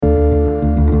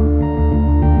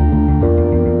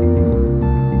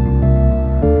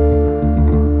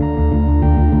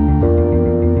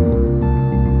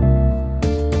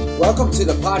Welcome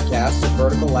to the podcast of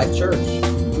Vertical Life Church.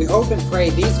 We hope and pray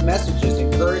these messages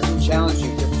encourage and challenge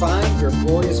you to find your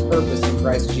glorious purpose in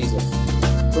Christ Jesus.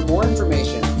 For more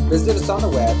information, visit us on the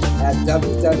web at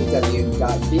www.vlchurch.tv.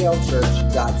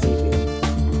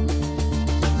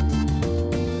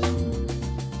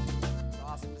 It's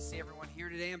awesome to see everyone here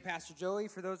today. I'm Pastor Joey.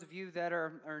 For those of you that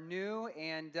are new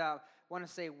and want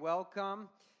to say welcome,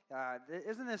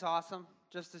 isn't this awesome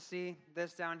just to see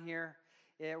this down here?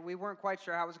 Yeah, we weren't quite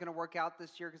sure how it was going to work out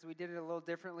this year because we did it a little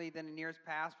differently than in years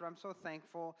past, but I'm so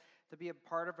thankful to be a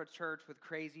part of a church with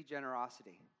crazy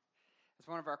generosity. It's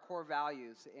one of our core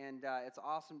values, and it's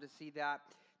awesome to see that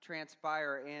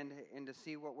transpire and to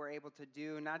see what we're able to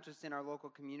do, not just in our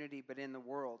local community, but in the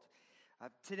world.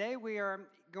 Today we are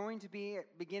going to be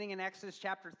beginning in Exodus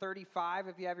chapter 35.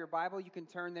 If you have your Bible, you can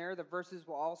turn there. The verses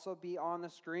will also be on the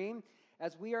screen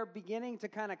as we are beginning to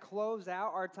kind of close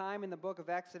out our time in the book of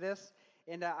Exodus.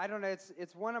 And I don't know,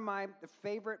 it's one of my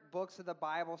favorite books of the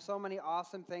Bible. So many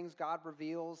awesome things God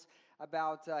reveals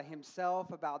about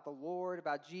himself, about the Lord,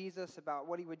 about Jesus, about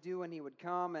what he would do when he would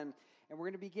come. And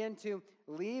we're going to begin to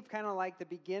leave kind of like the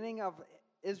beginning of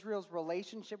Israel's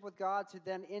relationship with God to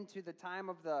then into the time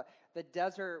of the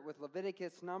desert with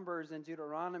Leviticus, Numbers, and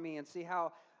Deuteronomy, and see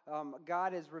how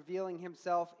God is revealing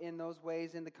himself in those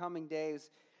ways in the coming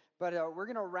days. But we're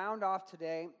going to round off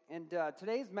today, and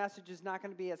today's message is not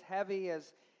going to be as heavy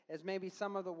as maybe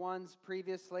some of the ones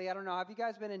previously. I don't know, have you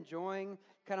guys been enjoying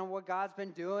kind of what God's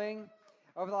been doing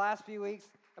over the last few weeks?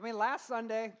 I mean, last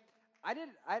Sunday, I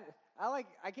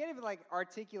can't even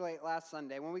articulate last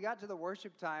Sunday. When we got to the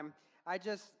worship time,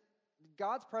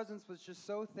 God's presence was just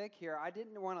so thick here. I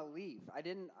didn't want to leave. I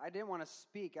didn't want to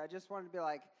speak. I just wanted to be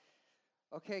like,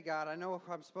 okay, God, I know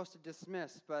I'm supposed to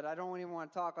dismiss, but I don't even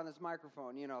want to talk on this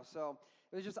microphone, So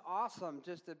it was just awesome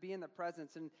just to be in the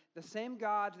presence. And the same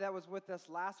God that was with us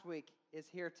last week is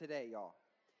here today, y'all.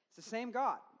 It's the same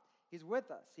God. He's with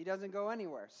us. He doesn't go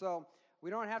anywhere. So we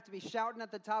don't have to be shouting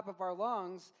at the top of our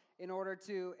lungs in order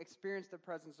to experience the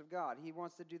presence of God. He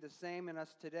wants to do the same in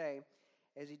us today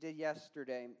as he did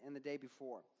yesterday and the day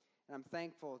before. And I'm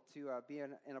thankful to be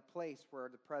in a place where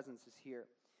the presence is here.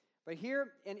 But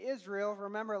here in Israel,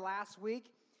 remember last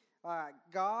week,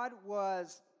 God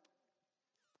was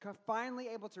finally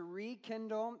able to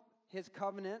rekindle his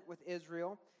covenant with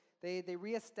Israel. They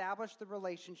reestablished the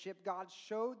relationship. God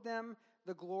showed them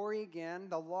the glory again.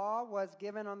 The law was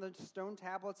given on the stone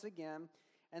tablets again,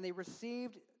 and they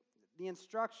received the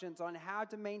instructions on how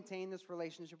to maintain this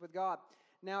relationship with God.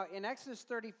 Now, in Exodus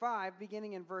 35,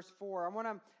 beginning in verse 4, I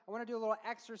want to do a little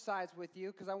exercise with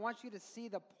you because I want you to see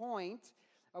the point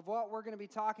of what we're going to be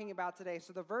talking about today.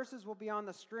 So the verses will be on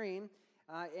the screen,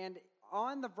 and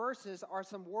on the verses are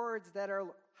some words that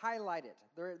are highlighted.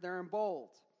 They're in bold.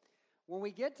 When we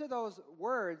get to those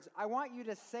words, I want you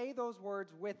to say those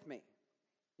words with me.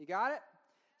 You got it?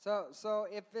 So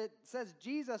if it says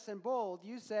Jesus in bold,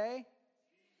 you say,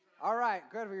 all right,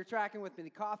 good. You're tracking with me. The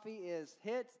coffee is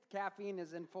hit. The caffeine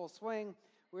is in full swing.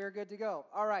 We're good to go.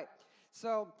 All right.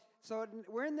 So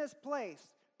we're in this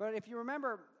place. But if you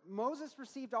remember, Moses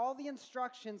received all the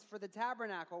instructions for the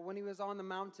tabernacle when he was on the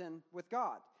mountain with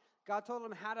God. God told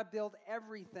him how to build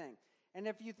everything. And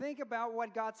if you think about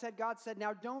what God said,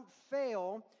 now don't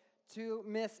fail to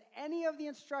miss any of the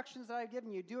instructions that I've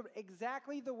given you. Do it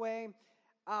exactly the way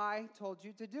I told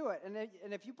you to do it. And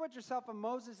if you put yourself in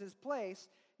Moses' place,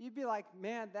 you'd be like,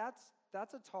 man, that's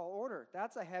a tall order.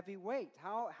 That's a heavy weight.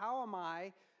 How am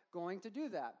I going to do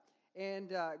that?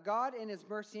 And God, in his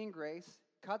mercy and grace,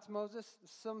 cuts Moses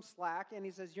some slack, and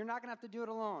he says, you're not going to have to do it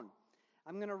alone.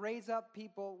 I'm going to raise up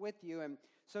people with you. And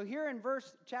so here in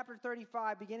chapter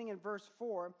 35, beginning in verse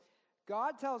 4,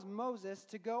 God tells Moses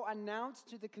to go announce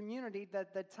to the community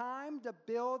that the time to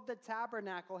build the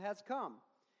tabernacle has come.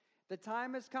 The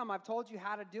time has come. I've told you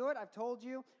how to do it. I've told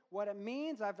you what it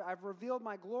means. I've revealed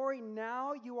my glory.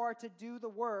 Now you are to do the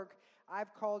work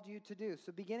I've called you to do.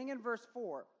 So beginning in verse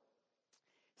 4,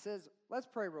 it says, let's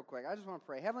pray real quick. I just want to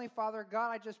pray. Heavenly Father,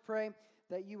 God, I just pray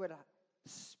that you would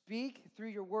speak through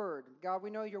your word. God,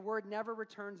 we know your word never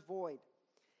returns void.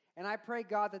 And I pray,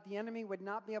 God, that the enemy would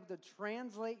not be able to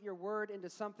translate your word into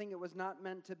something it was not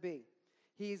meant to be.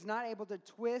 He's not able to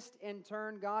twist and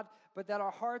turn, God, but that our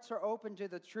hearts are open to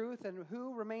the truth, and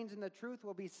who remains in the truth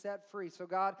will be set free. So,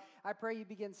 God, I pray you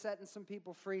begin setting some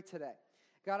people free today.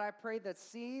 God, I pray that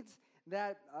seeds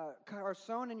that are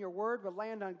sown in your word will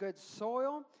land on good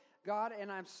soil, God,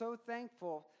 and I'm so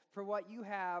thankful for what you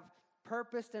have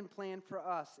purposed and planned for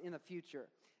us in the future.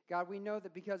 God, we know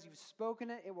that because you've spoken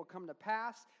it, it will come to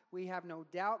pass. We have no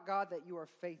doubt, God, that you are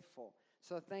faithful.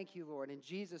 So thank you, Lord. In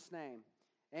Jesus' name,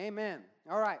 amen.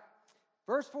 All right,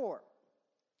 verse 4.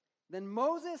 Then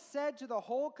Moses said to the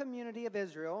whole community of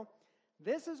Israel,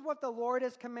 "This is what the Lord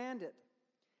has commanded.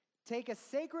 Take a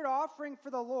sacred offering for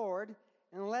the Lord,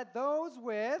 and let those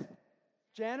with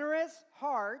generous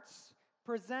hearts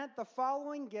present the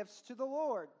following gifts to the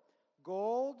Lord: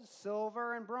 gold,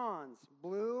 silver, and bronze,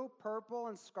 blue, purple,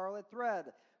 and scarlet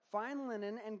thread, fine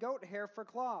linen and goat hair for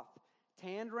cloth,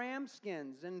 tanned ram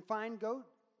skins and fine goat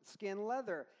skin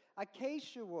leather,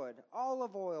 acacia wood,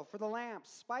 olive oil for the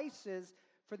lamps, spices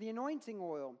for the anointing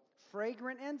oil,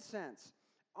 fragrant incense,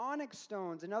 onyx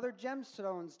stones and other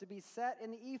gemstones to be set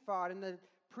in the ephod and the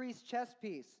priest's chest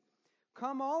piece.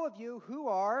 Come, all of you who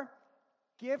are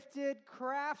gifted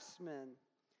craftsmen,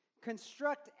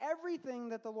 construct everything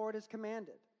that the Lord has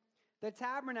commanded: the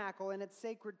tabernacle and its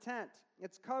sacred tent,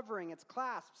 its covering, its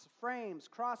clasps, frames,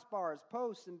 crossbars,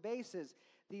 posts, and bases,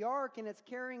 the ark and its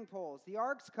carrying poles, the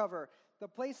ark's cover, the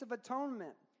place of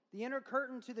atonement, the inner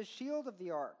curtain to the shield of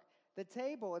the ark, the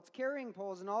table, its carrying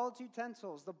poles, and all its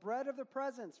utensils, the bread of the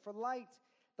presence for light,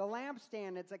 the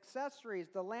lampstand, its accessories,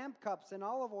 the lamp cups and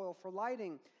olive oil for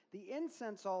lighting, the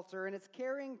incense altar and its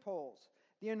carrying poles,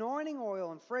 the anointing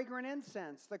oil and fragrant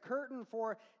incense, the curtain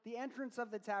for the entrance of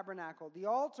the tabernacle, the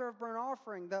altar of burnt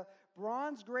offering, the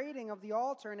bronze grating of the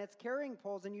altar and its carrying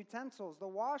poles and utensils, the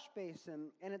wash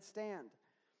basin and its stand,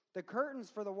 the curtains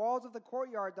for the walls of the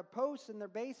courtyard, the posts and their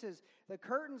bases, the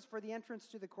curtains for the entrance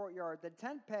to the courtyard, the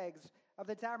tent pegs of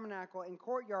the tabernacle and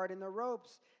courtyard and the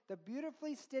ropes, the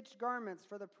beautifully stitched garments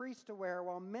for the priest to wear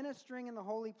while ministering in the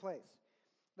holy place,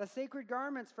 the sacred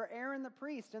garments for Aaron the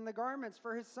priest, and the garments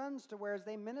for his sons to wear as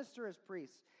they minister as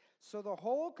priests. So the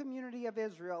whole community of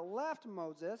Israel left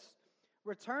Moses,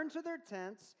 returned to their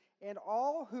tents, and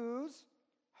all whose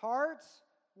hearts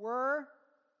were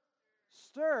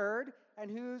stirred and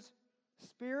whose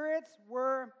spirits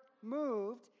were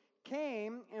moved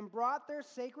came and brought their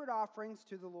sacred offerings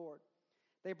to the Lord.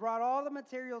 They brought all the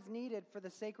materials needed for the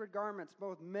sacred garments.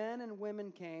 Both men and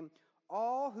women came,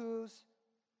 all whose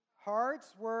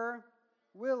hearts were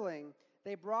willing.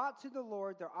 They brought to the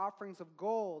Lord their offerings of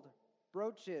gold,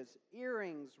 brooches,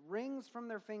 earrings, rings from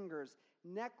their fingers,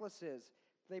 necklaces.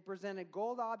 They presented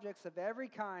gold objects of every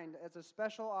kind as a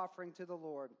special offering to the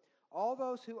Lord. All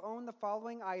those who owned the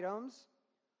following items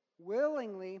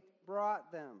willingly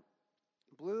brought them: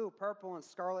 blue, purple, and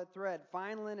scarlet thread,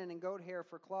 fine linen and goat hair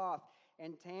for cloth,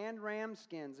 and tanned ram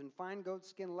skins and fine goat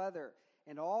skin leather.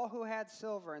 And all who had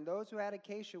silver and those who had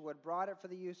acacia wood brought it for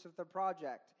the use of the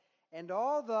project. And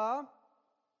all the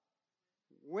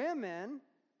women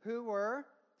who were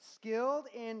skilled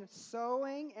in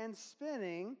sewing and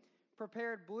spinning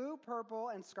prepared blue, purple,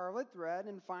 and scarlet thread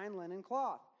and fine linen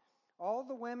cloth. All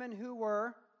the women who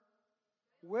were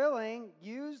willing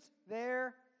used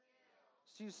their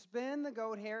to spin the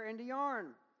goat hair into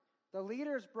yarn. The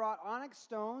leaders brought onyx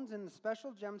stones and the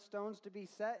special gemstones to be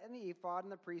set in the ephod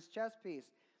and the priest's chest piece.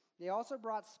 They also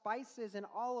brought spices and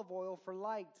olive oil for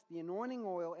light, the anointing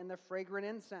oil, and the fragrant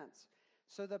incense.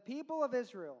 So the people of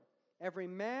Israel, every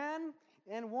man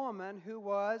and woman who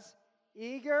was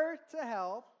eager to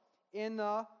help in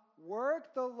the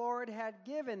work the Lord had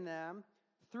given them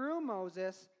through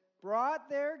Moses, brought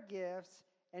their gifts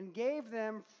and gave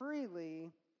them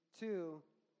freely to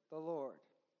the Lord.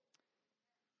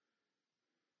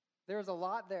 There's a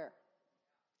lot there.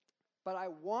 But I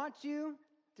want you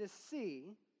to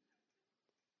see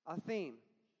a theme.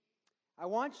 I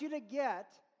want you to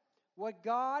get what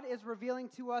God is revealing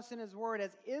to us in His Word.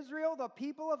 As Israel, the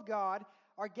people of God,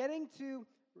 are getting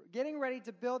ready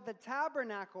to build the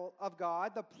tabernacle of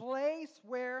God, the place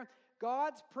where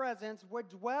God's presence would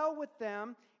dwell with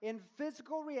them in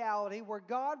physical reality, where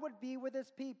God would be with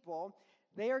His people.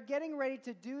 They are getting ready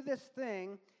to do this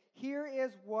thing. Here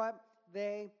is what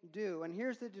they do. And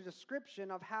here's the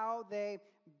description of how they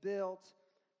built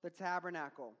the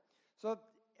tabernacle. So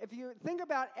if you think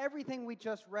about everything we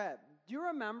just read, do you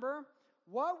remember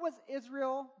what was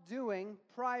Israel doing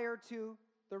prior to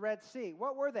the Red Sea?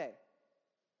 What were they?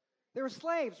 They were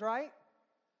slaves, right?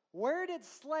 Where did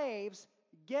slaves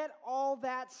get all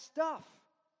that stuff?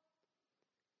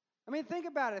 I mean, think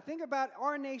about it. Think about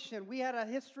our nation. We had a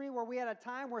history where we had a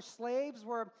time where slaves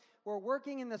were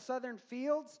working in the southern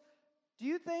fields. Do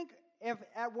you think if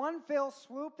at one fell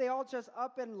swoop they all just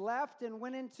up and left and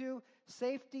went into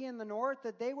safety in the north,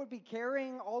 that they would be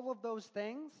carrying all of those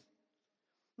things?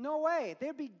 No way.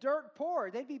 They'd be dirt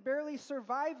poor. They'd be barely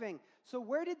surviving. So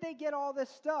where did they get all this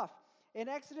stuff? In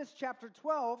Exodus chapter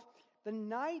 12, the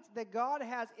night that God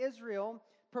has Israel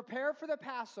prepare for the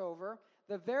Passover,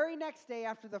 the very next day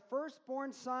after the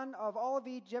firstborn son of all of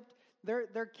Egypt,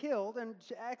 they're killed. In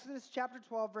Exodus chapter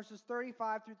 12, verses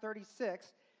 35 through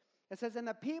 36, It says, and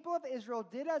the people of Israel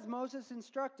did as Moses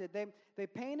instructed. They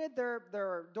painted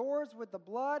their doors with the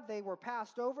blood. They were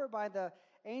passed over by the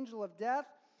angel of death.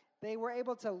 They were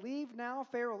able to leave now.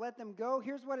 Pharaoh let them go.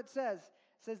 Here's what it says.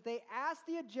 It says, they asked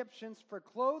the Egyptians for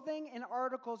clothing and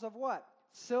articles of what?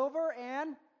 Silver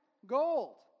and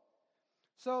gold.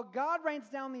 So God rains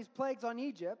down these plagues on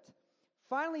Egypt.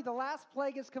 Finally, the last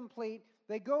plague is complete.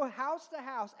 They go house to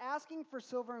house asking for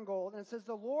silver and gold. And it says,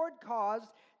 the Lord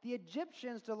caused the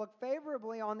Egyptians to look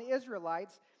favorably on the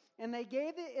Israelites, and they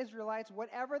gave the Israelites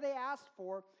whatever they asked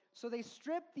for, so they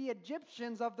stripped the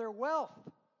Egyptians of their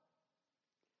wealth.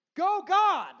 Go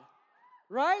God!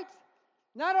 Right?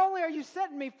 Not only are you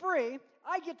setting me free,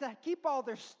 I get to keep all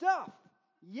their stuff.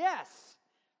 Yes.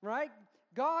 Right?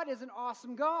 God is an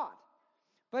awesome God.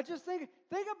 But just think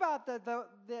about the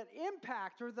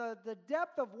impact or the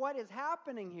depth of what is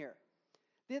happening here.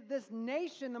 This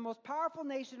nation, the most powerful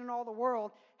nation in all the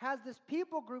world, has this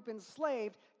people group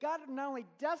enslaved. God not only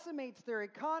decimates their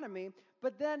economy,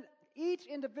 but then each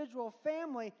individual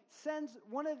family sends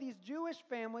one of these Jewish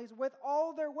families with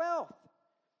all their wealth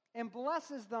and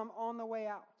blesses them on the way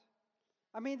out.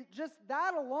 I mean, just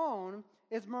that alone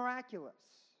is miraculous.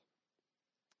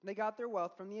 They got their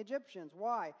wealth from the Egyptians.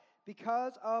 Why?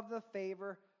 Because of the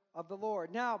favor of the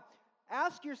Lord. Now,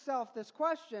 ask yourself this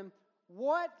question.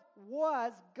 What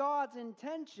was God's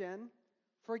intention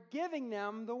for giving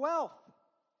them the wealth?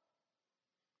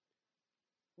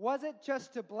 Was it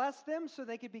just to bless them so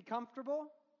they could be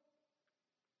comfortable?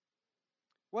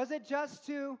 Was it just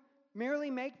to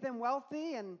merely make them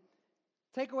wealthy and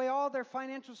take away all their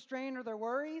financial strain or their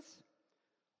worries?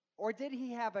 Or did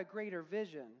he have a greater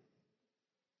vision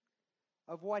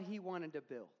of what he wanted to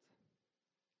build?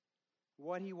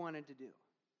 What he wanted to do?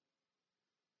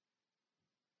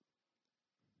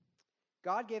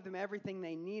 God gave them everything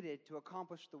they needed to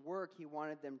accomplish the work he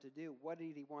wanted them to do. What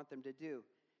did he want them to do?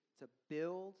 To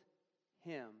build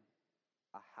him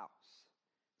a house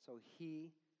so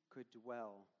he could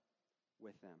dwell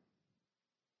with them.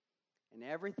 And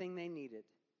everything they needed,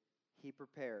 he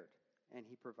prepared and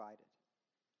he provided.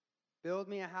 Build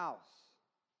me a house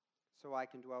so I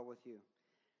can dwell with you.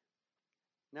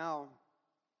 Now,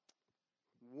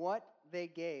 what they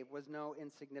gave was no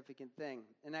insignificant thing.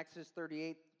 In Exodus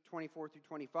 38:24 through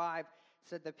 25,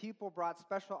 said the people brought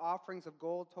special offerings of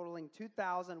gold totaling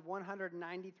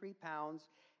 2,193 pounds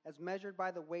as measured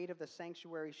by the weight of the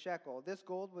sanctuary shekel. This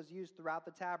gold was used throughout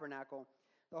the tabernacle.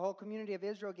 The whole community of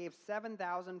Israel gave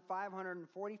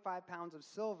 7,545 pounds of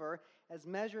silver as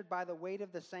measured by the weight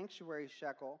of the sanctuary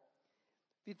shekel.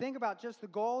 If you think about just the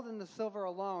gold and the silver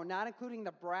alone, not including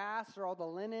the brass or all the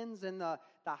linens and the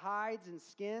hides and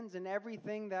skins and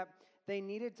everything that they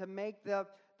needed to make the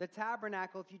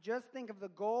tabernacle, if you just think of the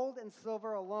gold and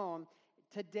silver alone,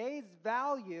 today's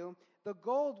value, the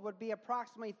gold would be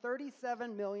approximately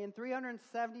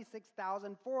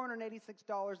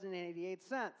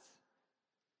 $37,376,486.88.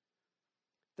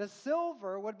 The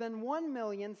silver would have been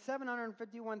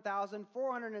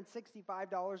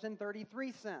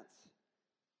 $1,751,465.33.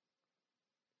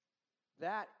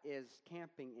 That is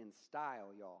camping in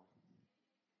style, y'all.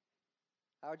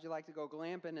 How would you like to go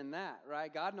glamping in that,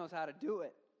 right? God knows how to do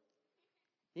it.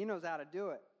 He knows how to do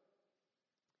it.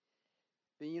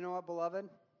 But you know what, beloved?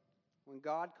 When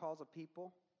God calls a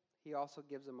people, he also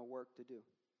gives them a work to do.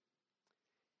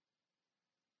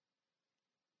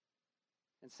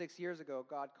 And 6 years ago,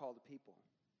 God called a people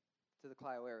to the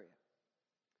Clio area.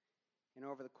 And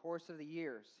over the course of the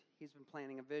years, he's been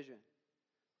planning a vision.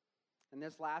 And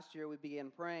this last year, we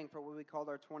began praying for what we called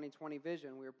our 2020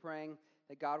 vision. We were praying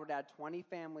that God would add 20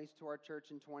 families to our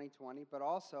church in 2020, but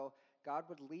also God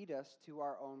would lead us to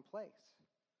our own place.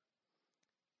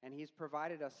 And he's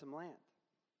provided us some land.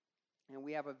 And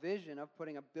we have a vision of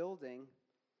putting a building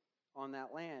on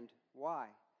that land.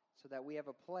 Why? So that we have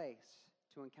a place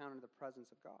to encounter the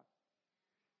presence of God.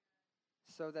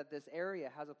 So that this area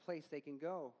has a place they can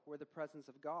go where the presence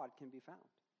of God can be found.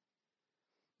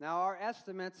 Now, our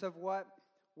estimates of what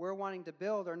we're wanting to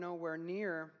build are nowhere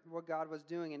near what God was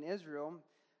doing in Israel.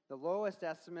 The lowest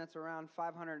estimates are around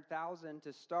 $500,000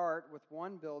 to start with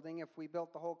one building. If we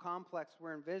built the whole complex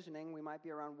we're envisioning, we might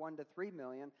be around $1 to $3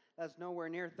 million. That's nowhere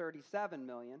near $37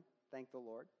 million, thank the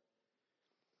Lord.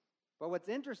 But what's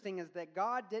interesting is that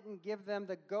God didn't give them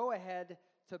the go-ahead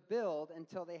to build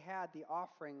until they had the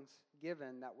offerings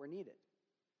given that were needed.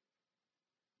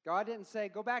 God didn't say,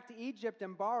 go back to Egypt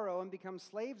and borrow and become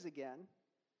slaves again.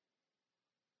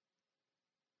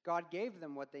 God gave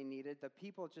them what they needed. The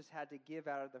people just had to give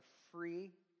out of the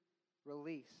free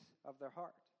release of their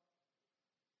heart.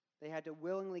 They had to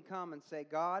willingly come and say,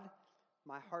 God,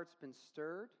 my heart's been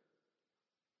stirred.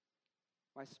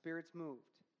 My spirit's moved.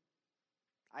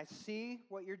 I see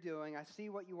what you're doing. I see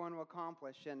what you want to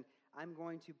accomplish, and I'm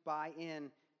going to buy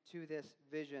in to this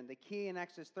vision. The key in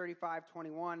Exodus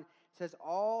 35:21 says,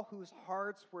 all whose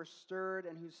hearts were stirred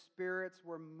and whose spirits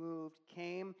were moved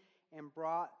came and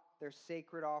brought their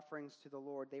sacred offerings to the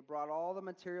Lord. They brought all the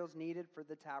materials needed for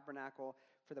the tabernacle,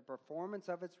 for the performance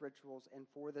of its rituals, and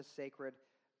for the sacred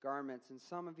garments. And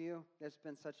some of you, it's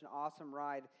been such an awesome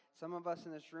ride. Some of us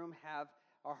in this room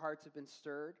our hearts have been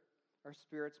stirred, our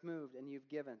spirits moved, and you've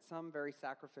given. Some very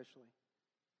sacrificially,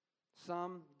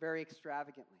 some very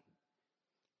extravagantly.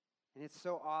 And it's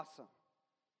so awesome.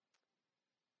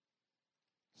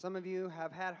 Some of you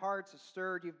have had hearts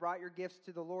stirred. You've brought your gifts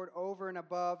to the Lord over and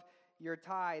above your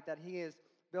tithe that He is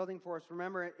building for us.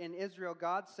 Remember, in Israel,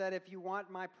 God said, if you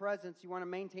want my presence, you want to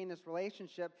maintain this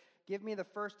relationship, give me the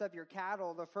first of your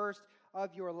cattle, the first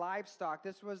of your livestock.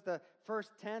 This was the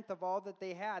first tenth of all that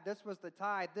they had. This was the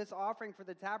tithe. This offering for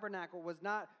the tabernacle was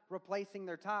not replacing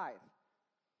their tithe.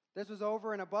 This was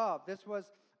over and above. This was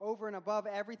over and above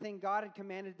everything God had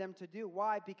commanded them to do.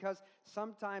 Why? Because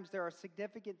sometimes there are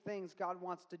significant things God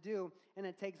wants to do, and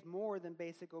it takes more than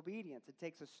basic obedience. It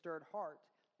takes a stirred heart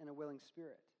and a willing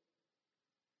spirit.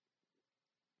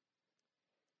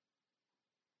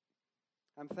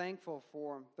 I'm thankful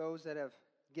for those that have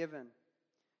given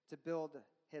to build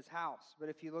His house. But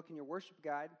if you look in your worship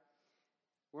guide,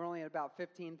 we're only at about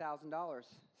 $15,000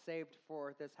 saved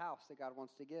for this house that God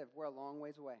wants to give. We're a long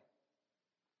ways away.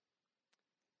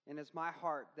 And it's my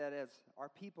heart that as our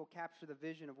people capture the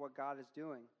vision of what God is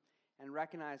doing and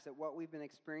recognize that what we've been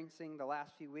experiencing the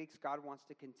last few weeks, God wants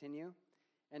to continue,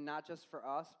 and not just for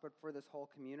us, but for this whole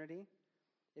community,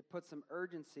 it puts some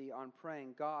urgency on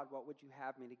praying, God, what would you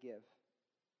have me to give?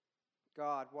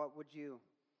 God, what would you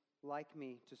like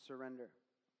me to surrender?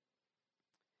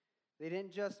 They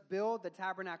didn't just build the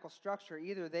tabernacle structure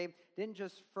either. They didn't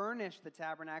just furnish the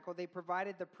tabernacle. They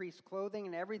provided the priest's clothing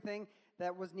and everything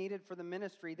that was needed for the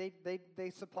ministry. They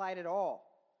supplied it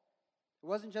all. It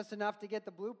wasn't just enough to get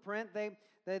the blueprint.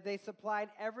 They supplied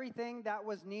everything that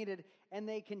was needed, and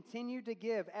they continued to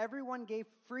give. Everyone gave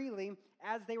freely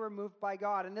as they were moved by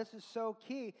God. And this is so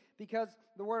key because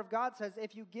the Word of God says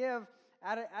if you give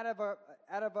out of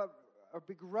a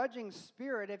begrudging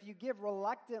spirit, if you give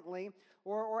reluctantly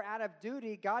or out of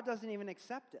duty, God doesn't even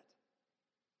accept it.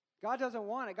 God doesn't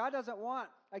want it. God doesn't want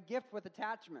a gift with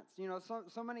attachments. You know,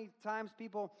 so many times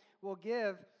people will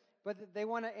give, but they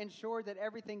want to ensure that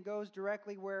everything goes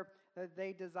directly where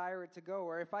they desire it to go.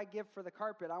 Or if I give for the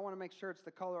carpet, I want to make sure it's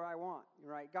the color I want,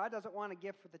 right? God doesn't want a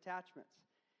gift with attachments.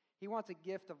 He wants a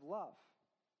gift of love.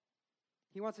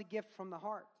 He wants a gift from the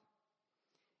heart.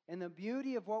 And the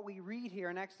beauty of what we read here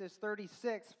in Exodus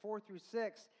 36, 4 through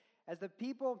 6, as the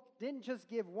people didn't just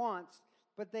give once,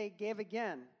 but they gave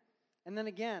again, and then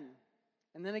again,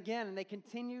 and then again, and they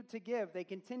continued to give. They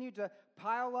continued to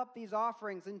pile up these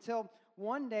offerings until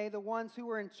one day the ones who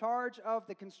were in charge of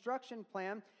the construction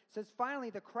plan says, finally,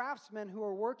 the craftsmen who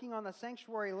were working on the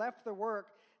sanctuary left their work.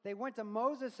 They went to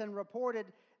Moses and reported,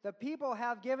 the people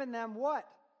have given them what?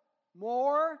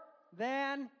 More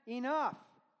than enough.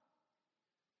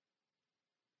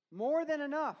 More than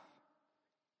enough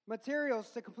materials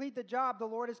to complete the job the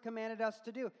Lord has commanded us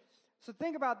to do. So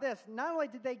think about this. Not only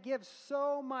did they give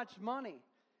so much money,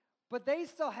 but they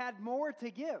still had more to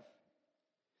give.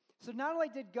 So not only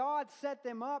did God set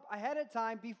them up ahead of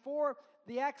time before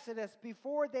the Exodus,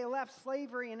 before they left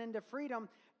slavery and into freedom,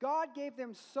 God gave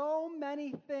them so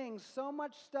many things, so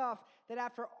much stuff, that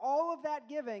after all of that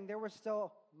giving, there was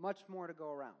still much more to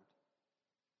go around.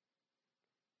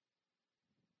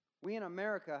 We in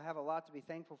America have a lot to be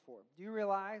thankful for. Do you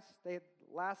realize,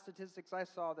 last statistics I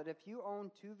saw, that if you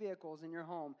own 2 vehicles in your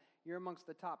home, you're amongst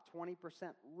the top 20%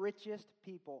 richest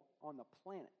people on the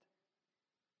planet.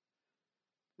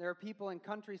 There are people in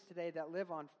countries today that live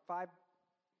on $5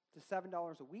 to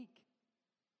 $7 a week,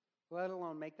 let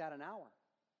alone make that an hour.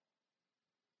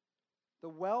 The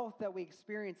wealth that we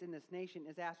experience in this nation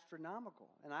is astronomical.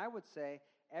 And I would say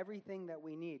everything that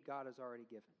we need, God has already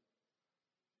given.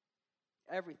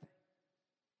 Everything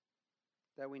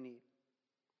that we need.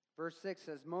 Verse 6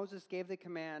 says, Moses gave the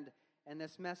command, and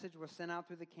this message was sent out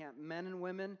through the camp. Men and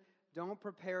women, don't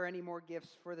prepare any more gifts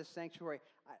for the sanctuary.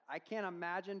 I can't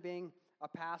imagine being a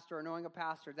pastor or knowing a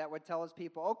pastor that would tell his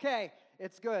people, okay,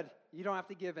 it's good. You don't have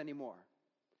to give anymore.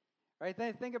 Right?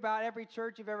 Think about every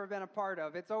church you've ever been a part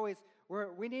of. It's always,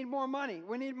 we need more money.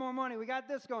 We need more money. We got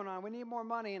this going on. We need more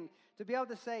money. And to be able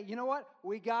to say, you know what?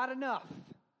 We got enough.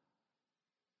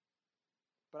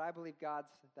 But I believe God's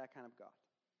that kind of God.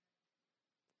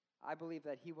 I believe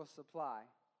that He will supply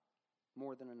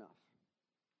more than enough.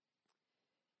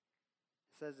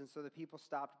 says, and so the people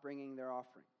stopped bringing their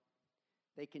offering.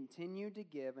 They continued to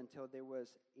give until there was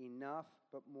enough,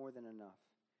 but more than enough.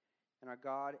 And our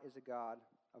God is a God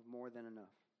of more than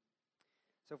enough.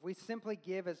 So if we simply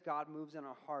give as God moves in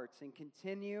our hearts and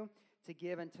continue to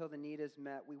give until the need is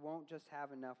met, we won't just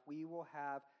have enough, we will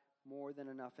have more than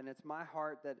enough. And it's my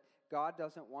heart that God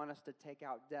doesn't want us to take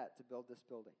out debt to build this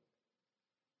building.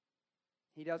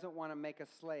 He doesn't want to make us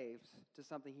slaves to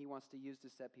something He wants to use to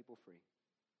set people free.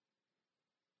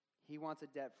 He wants a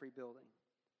debt-free building.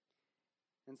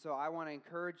 And so I want to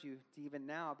encourage you to even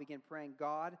now begin praying,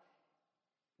 God,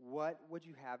 what would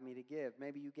you have me to give?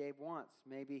 Maybe you gave once.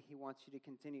 Maybe He wants you to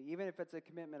continue. Even if it's a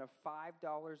commitment of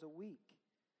 $5 a week,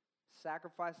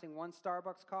 sacrificing one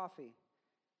Starbucks coffee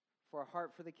for a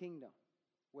heart for the kingdom.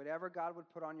 Whatever God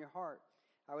would put on your heart,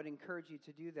 I would encourage you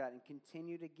to do that and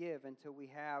continue to give until we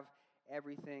have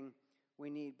everything we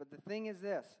need. But the thing is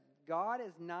this, God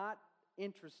is not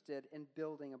interested in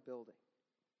building a building.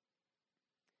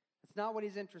 It's not what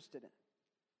He's interested in.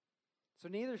 So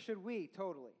neither should we,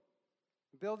 totally.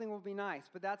 Building will be nice,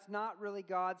 but that's not really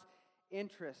God's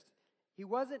interest. He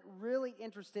wasn't really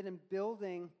interested in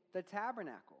building the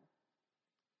tabernacle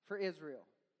for Israel.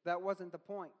 That wasn't the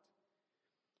point.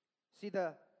 See,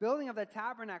 the building of the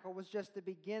tabernacle was just the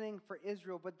beginning for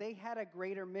Israel, but they had a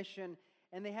greater mission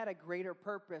and they had a greater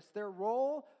purpose. Their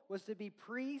role was to be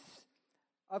priests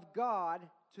of God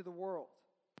to the world.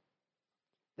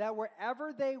 That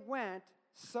wherever they went,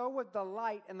 so would the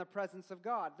light and the presence of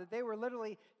God. That they were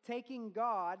literally taking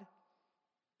God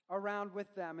around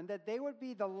with them. And that they would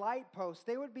be the light post.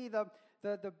 They would be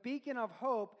the beacon of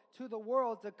hope to the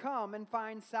world to come and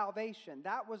find salvation.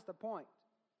 That was the point.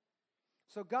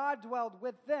 So God dwelled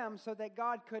with them so that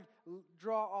God could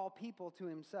draw all people to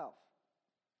Himself.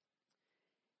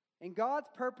 And God's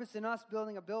purpose in us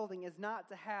building a building is not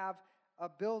to have a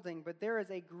building, but there is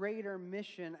a greater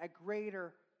mission, a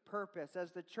greater purpose.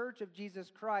 As the Church of Jesus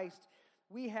Christ,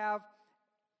 we have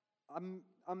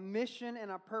a mission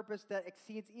and a purpose that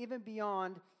exceeds even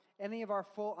beyond any of our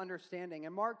full understanding.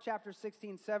 In Mark chapter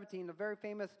 16, 17, a very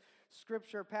famous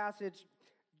scripture passage,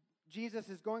 Jesus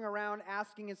is going around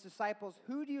asking His disciples,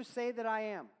 who do you say that I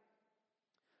am?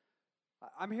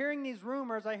 I'm hearing these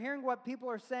rumors. I'm hearing what people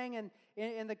are saying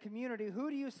in the community. Who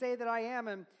do you say that I am?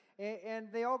 And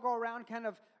they all go around kind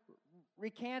of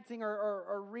recanting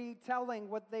or retelling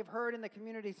what they've heard in the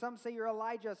community. Some say you're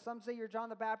Elijah. Some say you're John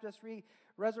the Baptist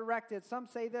resurrected. Some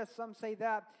say this. Some say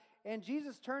that. And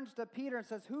Jesus turns to Peter and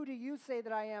says, who do you say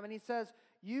that I am? And He says,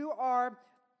 you are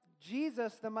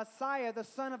Jesus, the Messiah, the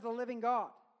Son of the living God.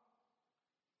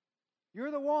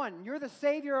 You're the one. You're the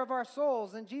Savior of our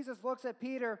souls. And Jesus looks at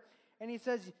Peter and He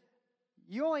says,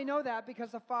 you only know that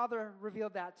because the Father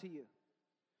revealed that to you.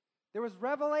 There was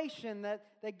revelation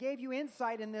that gave you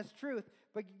insight in this truth.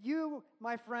 But you,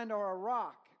 my friend, are a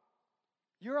rock.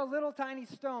 You're a little tiny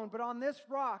stone. But on this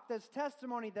rock, this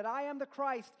testimony that I am the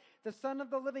Christ, the Son of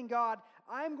the living God,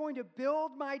 I'm going to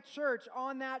build my church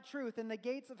on that truth, and the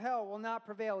gates of hell will not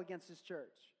prevail against His church.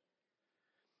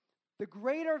 The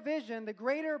greater vision, the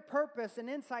greater purpose and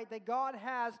insight that God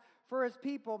has for His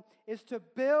people is to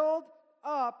build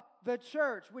up the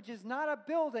church, which is not a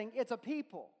building, it's a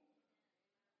people.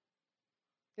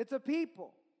 It's a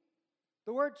people.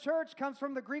 The word church comes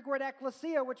from the Greek word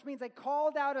ekklesia, which means a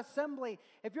called out assembly.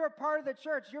 If you're a part of the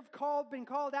church, you've been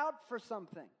called out for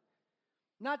something.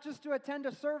 Not just to attend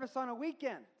a service on a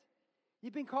weekend.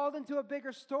 You've been called into a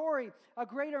bigger story, a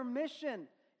greater mission.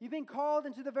 You've been called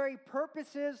into the very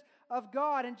purposes of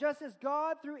God. And just as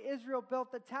God through Israel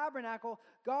built the tabernacle,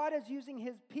 God is using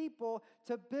His people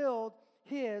to build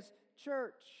His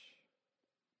church.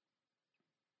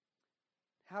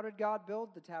 How did God build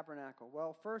the tabernacle?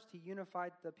 Well, first He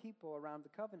unified the people around the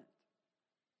covenant,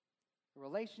 a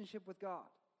relationship with God.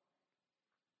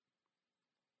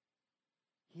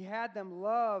 He had them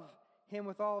love Him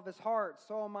with all of His heart,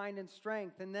 soul, mind, and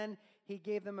strength. And then He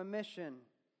gave them a mission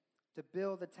to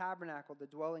build the tabernacle, the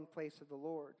dwelling place of the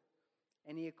Lord.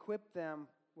 And He equipped them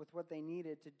with what they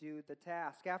needed to do the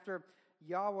task. After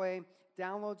Yahweh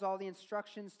downloads all the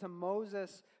instructions to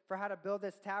Moses for how to build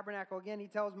this tabernacle, again, He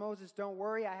tells Moses, don't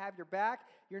worry, I have your back.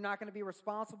 You're not going to be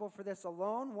responsible for this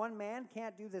alone. One man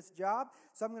can't do this job.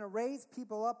 So I'm going to raise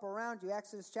people up around you.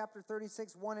 Exodus chapter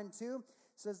 36, 1 and 2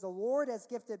 says, the Lord has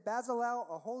gifted Bezalel,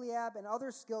 Aholiab, and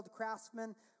other skilled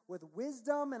craftsmen with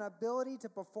wisdom and ability to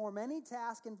perform any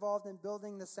task involved in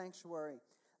building the sanctuary.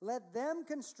 Let them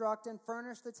construct and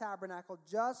furnish the tabernacle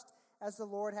just as the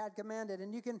Lord had commanded.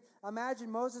 And you can imagine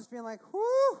Moses being like,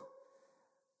 whoo,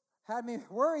 had me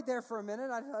worried there for a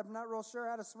minute. I'm not real sure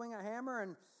how to swing a hammer,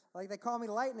 and like they call me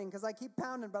lightning because I keep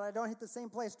pounding, but I don't hit the same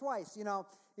place twice.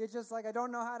 It's just like I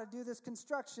don't know how to do this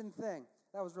construction thing.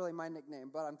 That was really my nickname,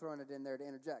 but I'm throwing it in there to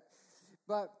interject.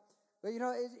 But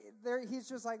he's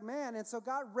just like, man. And so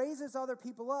God raises other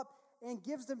people up and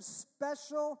gives them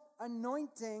special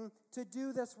anointing to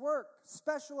do this work,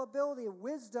 special ability,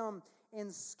 wisdom,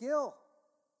 and skill.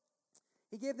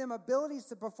 He gave them abilities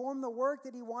to perform the work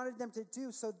that he wanted them to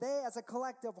do so they, as a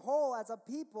collective whole, as a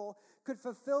people, could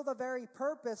fulfill the very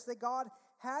purpose that God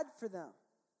had for them.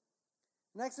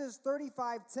 In Exodus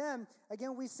 35:10,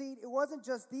 again, we see it wasn't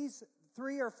just these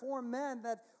 3 or 4 men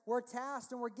that were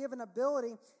tasked and were given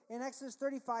ability. In Exodus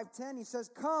 35:10, he says,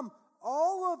 "Come,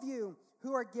 all of you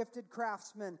who are gifted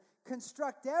craftsmen,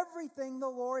 construct everything the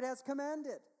Lord has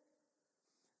commanded."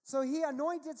 So he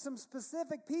anointed some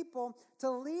specific people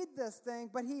to lead this thing,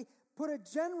 but he put a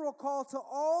general call to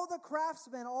all the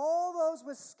craftsmen, all those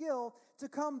with skill, to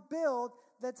come build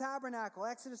the tabernacle.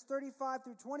 Exodus 35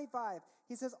 through 25,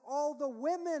 he says, all the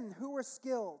women who were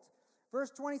skilled. Verse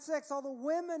 26, all the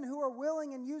women who are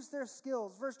willing and use their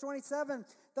skills. Verse 27,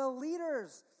 the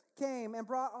leaders came and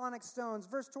brought onyx stones.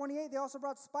 Verse 28, they also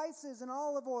brought spices and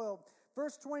olive oil.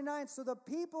 Verse 29, so the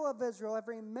people of Israel,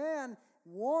 every man,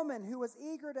 woman who was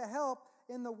eager to help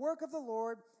in the work of the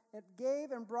Lord,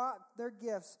 gave and brought their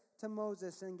gifts to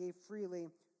Moses and gave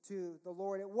freely to the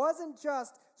Lord. It wasn't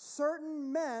just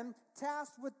certain men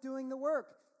tasked with doing the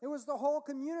work. It was the whole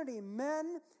community,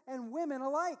 men and women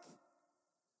alike.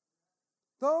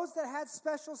 Those that had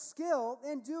special skill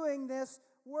in doing this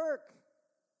work.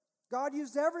 God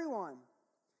used everyone,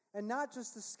 and not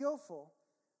just the skillful,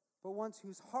 but ones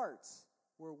whose hearts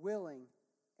were willing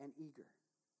and eager.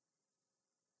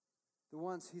 The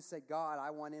ones who said, God, I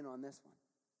want in on this one.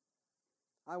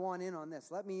 I want in on this.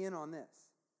 Let me in on this.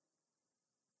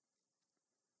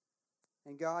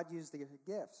 And God used the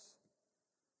gifts.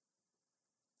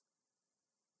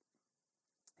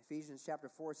 Ephesians chapter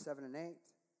 4, 7, and 8.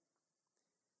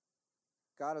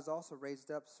 God has also raised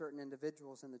up certain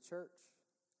individuals in the church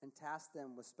and tasked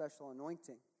them with special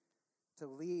anointing to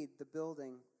lead the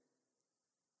building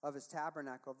of his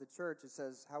tabernacle, of the church. It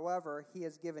says, however, he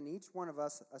has given each one of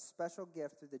us a special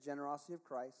gift through the generosity of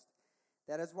Christ.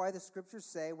 That is why the scriptures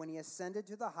say, when he ascended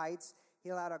to the heights, he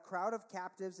allowed a crowd of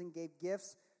captives and gave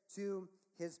gifts to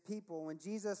his people. When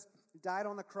Jesus died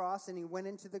on the cross and he went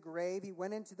into the grave, he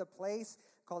went into the place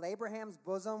called Abraham's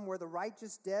bosom, where the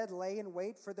righteous dead lay in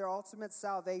wait for their ultimate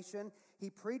salvation. He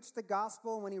preached the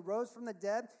gospel, and when he rose from the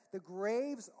dead, the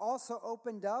graves also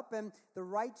opened up, and the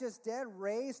righteous dead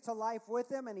raised to life with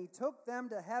him, and he took them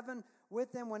to heaven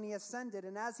with him when he ascended.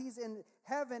 And as he's in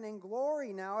heaven in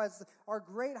glory now as our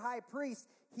great high priest,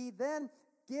 he then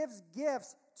gives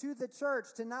gifts to the church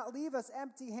to not leave us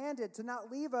empty-handed, to not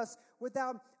leave us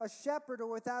without a shepherd or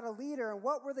without a leader. And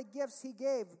what were the gifts he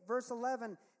gave? Verse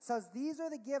 11 says, these are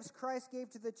the gifts Christ gave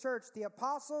to the church: the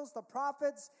apostles, the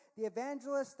prophets, the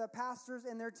evangelists, the pastors,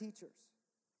 and their teachers.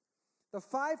 The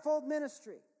fivefold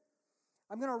ministry.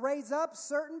 I'm going to raise up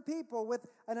certain people with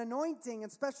an anointing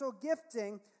and special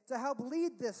gifting to help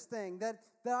lead this thing that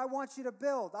I want you to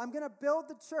build. I'm going to build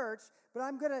the church, but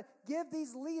I'm going to give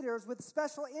these leaders with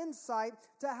special insight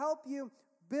to help you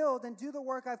build and do the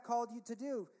work I've called you to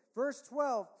do. Verse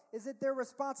 12, is it their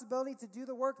responsibility to do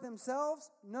the work themselves?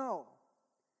 No.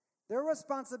 Their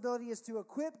responsibility is to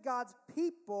equip God's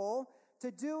people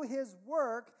to do his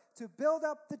work, to build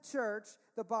up the church,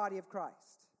 the body of Christ.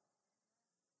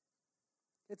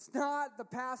 It's not the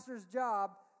pastor's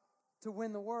job to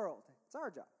win the world. It's our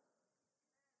job.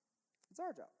 It's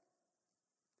our job.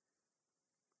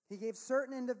 He gave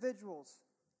certain individuals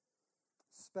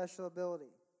special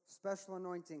ability, special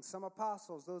anointing. Some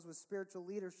apostles, those with spiritual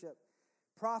leadership.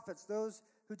 Prophets, those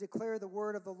who declare the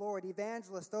word of the Lord.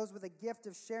 Evangelists, those with a gift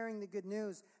of sharing the good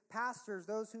news. Pastors,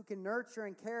 those who can nurture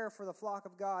and care for the flock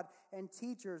of God. And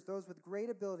teachers, those with great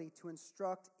ability to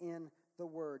instruct in the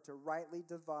word, to rightly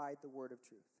divide the word of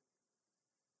truth.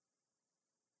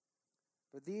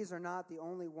 But these are not the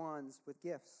only ones with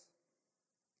gifts.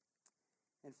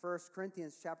 In 1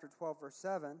 Corinthians chapter 12, verse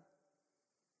 7,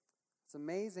 it's an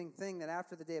amazing thing that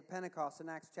after the day of Pentecost in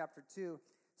Acts chapter 2,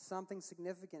 something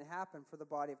significant happened for the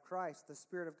body of Christ. The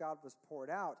Spirit of God was poured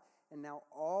out, and now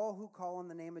all who call on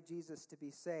the name of Jesus to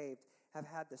be saved have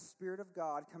had the Spirit of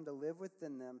God come to live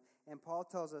within them. And Paul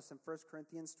tells us in 1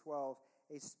 Corinthians 12,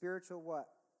 a spiritual what?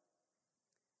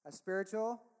 A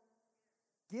spiritual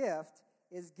gift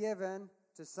is given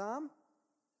to some,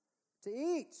 to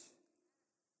each.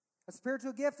 A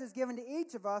spiritual gift is given to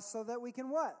each of us so that we can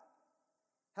what?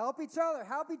 Help each other.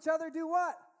 Help each other do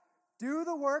what? Do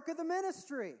the work of the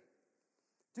ministry.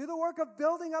 Do the work of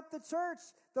building up the church,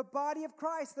 the body of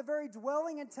Christ, the very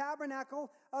dwelling and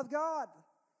tabernacle of God.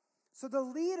 So the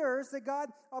leaders that God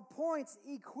appoints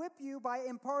equip you by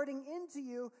imparting into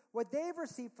you what they've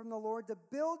received from the Lord to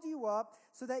build you up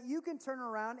so that you can turn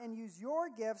around and use your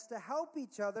gifts to help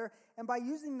each other. And by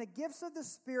using the gifts of the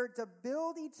Spirit to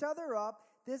build each other up,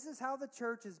 this is how the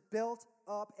church is built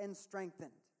up and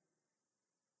strengthened.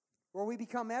 Where we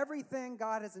become everything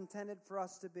God has intended for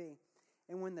us to be.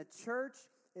 And when the church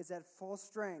is at full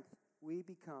strength, we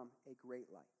become a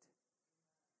great light.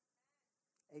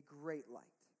 A great light.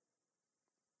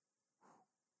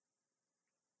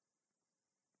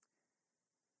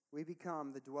 We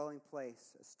become the dwelling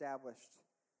place established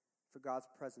for God's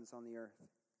presence on the earth.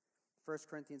 1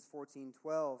 Corinthians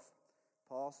 14:12,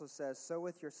 Paul also says, "So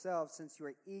with yourselves, since you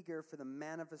are eager for the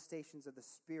manifestations of the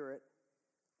Spirit,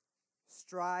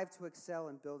 strive to excel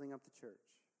in building up the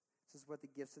church." This is what the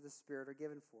gifts of the Spirit are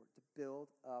given for, to build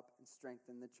up and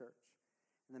strengthen the church.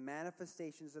 And the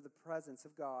manifestations of the presence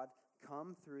of God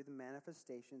come through the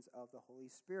manifestations of the Holy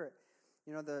Spirit.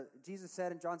 You know, Jesus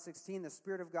said in John 16, the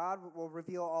Spirit of God will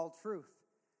reveal all truth.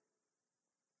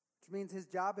 Which means his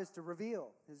job is to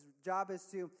reveal. His job is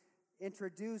to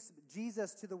introduce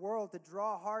Jesus to the world, to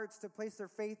draw hearts to place their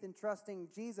faith and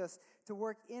trusting Jesus, to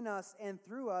work in us and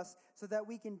through us so that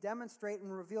we can demonstrate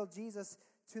and reveal Jesus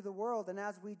to the world. And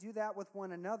as we do that with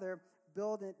one another,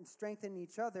 build and strengthen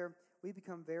each other, we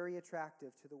become very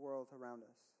attractive to the world around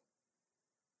us.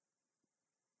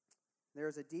 There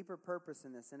is a deeper purpose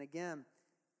in this. And again,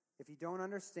 if you don't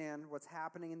understand what's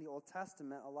happening in the Old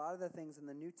Testament, a lot of the things in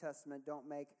the New Testament don't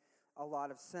make a lot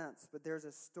of sense. But there's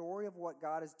a story of what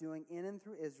God is doing in and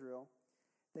through Israel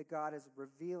that God is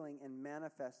revealing and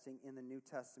manifesting in the New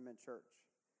Testament church.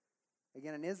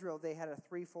 Again, in Israel, they had a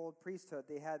threefold priesthood.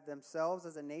 They had themselves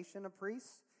as a nation of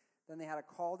priests. Then they had a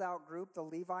called out group, the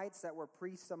Levites, that were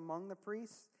priests among the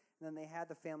priests. And then they had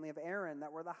the family of Aaron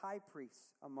that were the high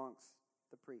priests amongst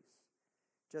the priests.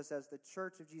 Just as the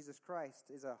church of Jesus Christ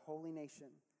is a holy nation,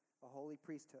 a holy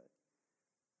priesthood.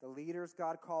 The leaders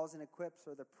God calls and equips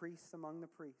are the priests among the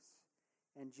priests.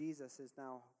 And Jesus is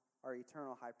now our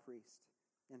eternal high priest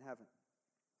in heaven.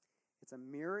 It's a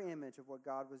mirror image of what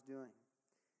God was doing.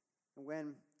 And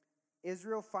when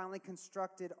Israel finally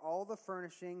constructed all the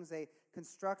furnishings, they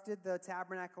constructed the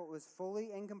tabernacle, it was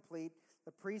fully and complete.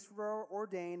 The priests were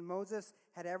ordained. Moses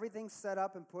had everything set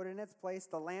up and put in its place.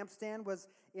 The lampstand was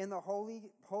in the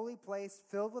holy place,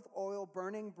 filled with oil,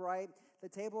 burning bright. The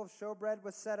table of showbread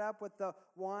was set up with the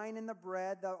wine and the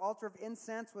bread. The altar of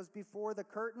incense was before the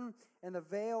curtain and the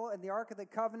veil and the Ark of the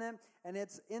Covenant. And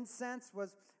its incense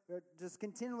was just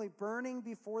continually burning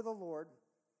before the Lord.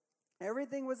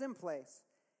 Everything was in place.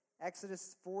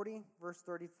 Exodus 40, verse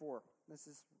 34. This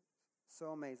is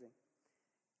so amazing.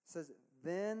 It says,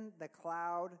 "Then the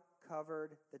cloud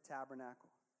covered the tabernacle,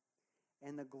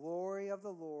 and the glory of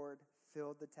the Lord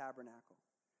filled the tabernacle.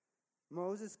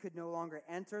 Moses could no longer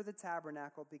enter the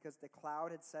tabernacle because the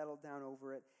cloud had settled down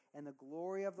over it, and the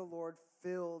glory of the Lord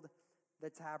filled the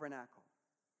tabernacle."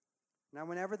 Now,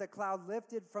 whenever the cloud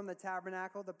lifted from the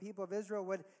tabernacle, the people of Israel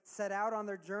would set out on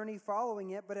their journey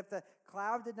following it. But if the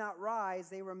cloud did not rise,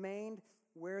 they remained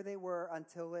where they were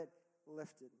until it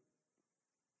lifted.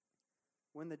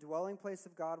 When the dwelling place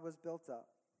of God was built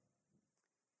up,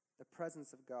 the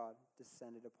presence of God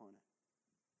descended upon it.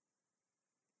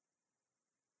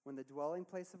 When the dwelling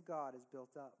place of God is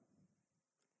built up,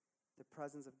 the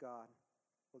presence of God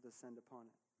will descend upon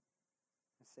it.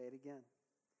 I say it again.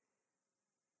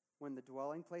 When the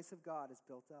dwelling place of God is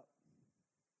built up,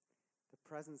 the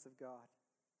presence of God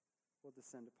will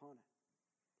descend upon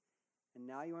it. And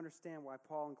now you understand why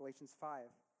Paul in Galatians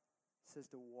 5 says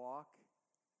to walk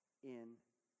in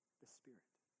the Spirit.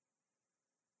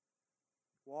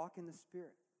 Walk in the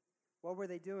Spirit. What were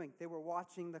they doing? They were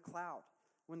watching the cloud.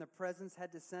 When the presence had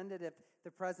descended, if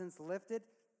the presence lifted,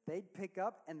 they'd pick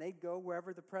up and they'd go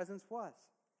wherever the presence was.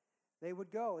 They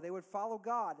would go. They would follow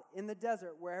God in the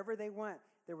desert wherever they went.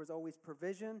 There was always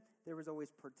provision. There was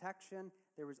always protection.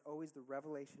 There was always the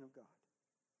revelation of God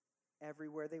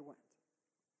everywhere they went.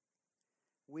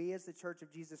 We as the Church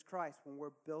of Jesus Christ, when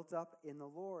we're built up in the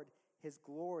Lord, His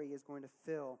glory is going to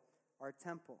fill our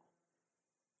temple.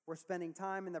 We're spending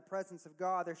time in the presence of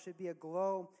God. There should be a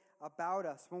glow about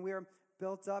us. When we are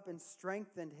built up and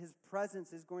strengthened, His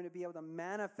presence is going to be able to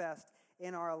manifest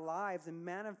in our lives and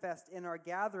manifest in our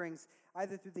gatherings,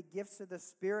 either through the gifts of the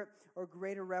Spirit or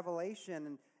greater revelation.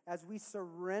 And as we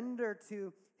surrender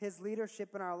to His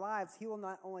leadership in our lives, He will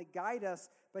not only guide us,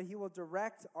 but He will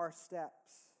direct our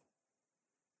steps.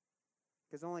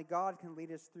 Because only God can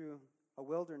lead us through a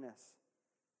wilderness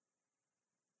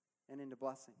and into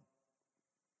blessing.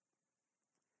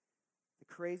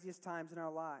 craziest times in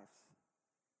our lives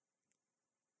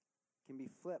can be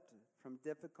flipped from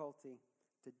difficulty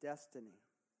to destiny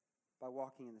by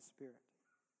walking in the Spirit.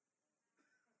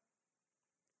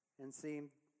 And see,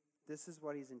 this is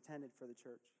what he's intended for the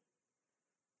church.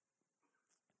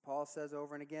 Paul says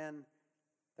over and again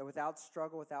that without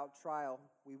struggle, without trial,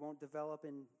 we won't develop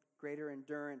in greater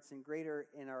endurance and greater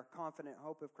in our confident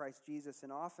hope of Christ Jesus.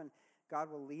 And often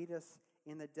God will lead us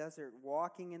in the desert,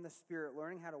 walking in the Spirit,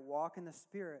 learning how to walk in the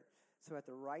Spirit, so at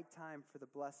the right time for the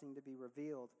blessing to be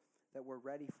revealed, that we're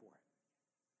ready for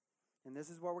it. And this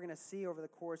is what we're going to see over the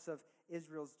course of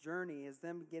Israel's journey, is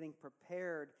them getting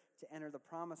prepared to enter the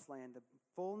promised land, the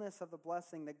fullness of the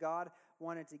blessing that God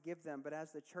wanted to give them. But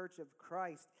as the church of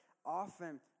Christ,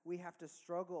 often we have to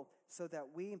struggle so that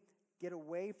we get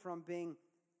away from being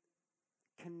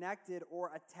connected or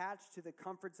attached to the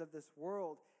comforts of this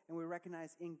world, and we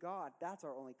recognize in God, that's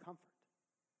our only comfort.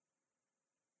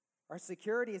 Our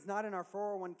security is not in our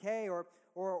 401k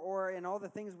or in all the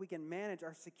things we can manage.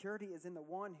 Our security is in the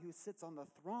one who sits on the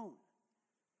throne.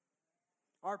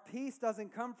 Our peace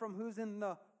doesn't come from who's in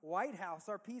the White House.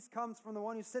 Our peace comes from the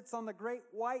one who sits on the great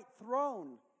white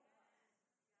throne.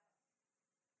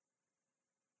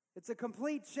 It's a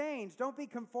complete change. Don't be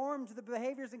conformed to the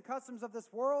behaviors and customs of this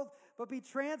world, but be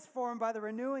transformed by the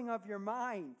renewing of your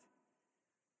mind.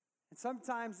 And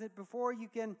sometimes before you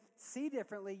can see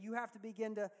differently, you have to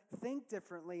begin to think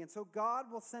differently. And so God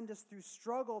will send us through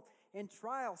struggle and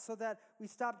trial so that we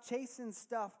stop chasing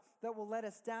stuff that will let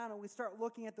us down and we start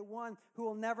looking at the one who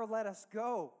will never let us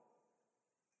go.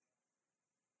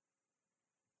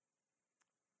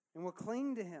 And we'll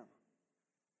cling to him.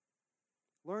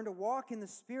 Learn to walk in the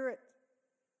Spirit,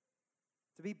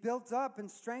 to be built up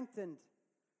and strengthened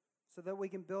so that we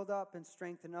can build up and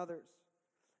strengthen others.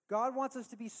 God wants us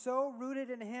to be so rooted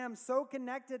in him, so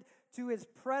connected to his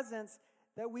presence,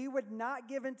 that we would not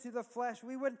give into the flesh.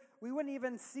 We wouldn't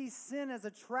even see sin as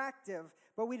attractive,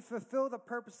 but we'd fulfill the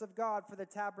purpose of God for the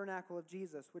tabernacle of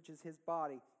Jesus, which is his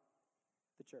body,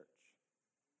 the church.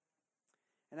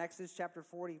 In Exodus chapter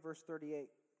 40, verse 38, it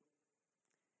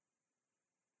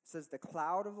says, "The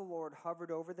cloud of the Lord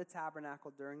hovered over the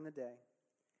tabernacle during the day,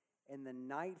 and the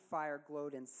night fire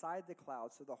glowed inside the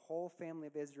cloud, so the whole family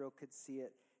of Israel could see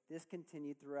it. This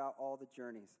continued throughout all the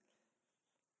journeys."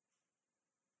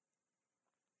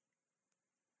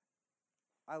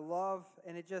 I love,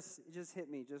 and it just hit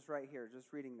me just right here,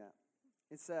 just reading that.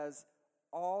 It says,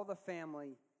 all the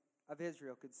family of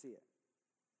Israel could see it.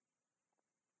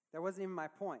 That wasn't even my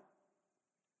point.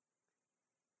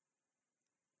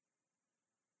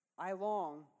 I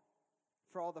long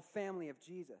for all the family of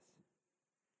Jesus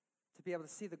to be able to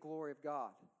see the glory of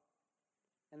God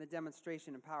and the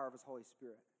demonstration and power of his Holy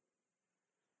Spirit.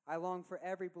 I long for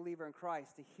every believer in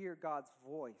Christ to hear God's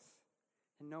voice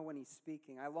and know when he's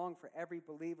speaking. I long for every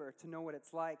believer to know what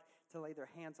it's like to lay their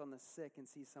hands on the sick and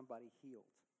see somebody healed.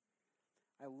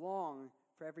 I long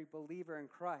for every believer in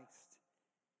Christ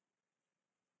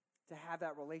to have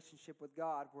that relationship with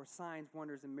God where signs,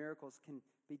 wonders, and miracles can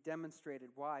be demonstrated.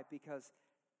 Why? Because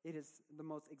it is the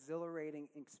most exhilarating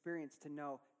experience to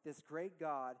know this great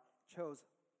God chose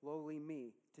lowly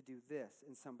me to do this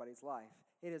in somebody's life.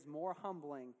 It is more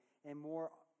humbling and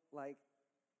more like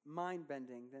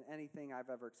mind-bending than anything I've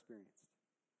ever experienced.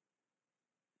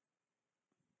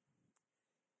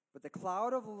 But the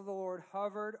cloud of the Lord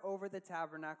hovered over the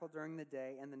tabernacle during the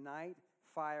day, and the night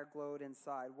fire glowed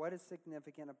inside. What is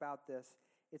significant about this?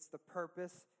 It's the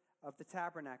purpose of the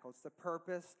tabernacle. It's the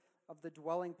purpose of the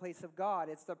dwelling place of God.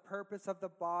 It's the purpose of the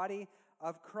body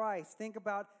of Christ. Think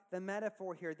about the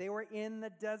metaphor here. They were in the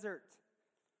desert.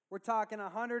 We're talking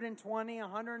 120,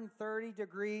 130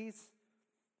 degrees.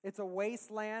 It's a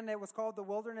wasteland. It was called the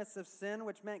wilderness of sin,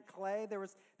 which meant clay. There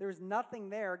was nothing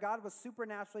there. God was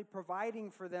supernaturally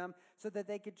providing for them so that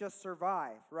they could just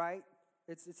survive, right?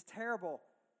 It's terrible.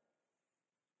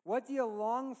 What do you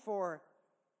long for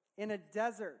in a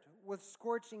desert with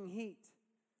scorching heat?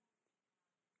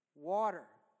 Water.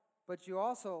 But you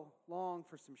also long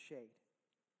for some shade.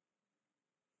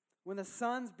 When the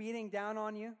sun's beating down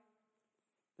on you,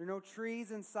 there are no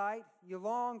trees in sight, you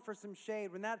long for some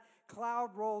shade. When that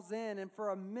cloud rolls in and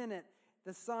for a minute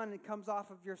the sun comes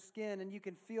off of your skin and you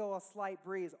can feel a slight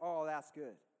breeze, oh, that's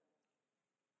good.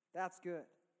 That's good.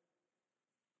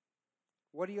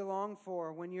 What do you long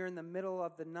for when you're in the middle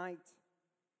of the night,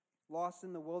 lost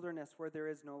in the wilderness where there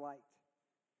is no light?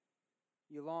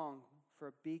 You long for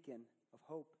a beacon of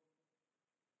hope,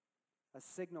 a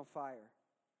signal fire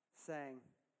saying,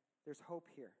 there's hope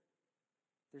here.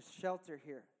 There's shelter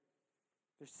here.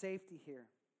 There's safety here.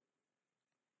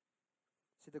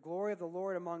 See, the glory of the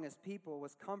Lord among his people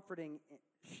was comforting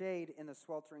shade in the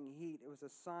sweltering heat. It was a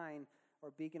sign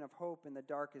or beacon of hope in the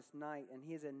darkest night. And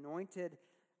he has anointed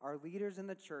our leaders in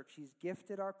the church. He's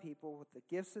gifted our people with the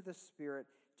gifts of the Spirit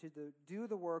to do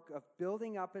the work of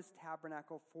building up his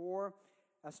tabernacle for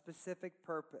a specific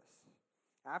purpose.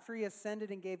 After he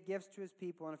ascended and gave gifts to his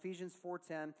people, in Ephesians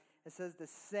 4:10, it says, the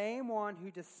same one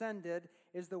who descended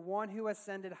is the one who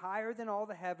ascended higher than all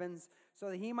the heavens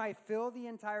so that he might fill the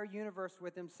entire universe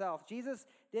with himself. Jesus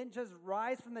didn't just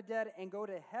rise from the dead and go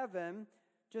to heaven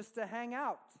just to hang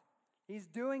out. He's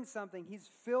doing something. He's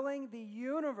filling the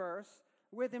universe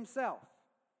with himself.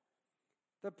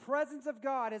 The presence of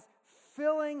God is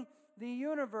filling the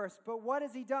universe. But what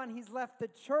has he done? He's left the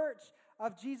church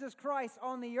of Jesus Christ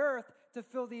on the earth to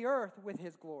fill the earth with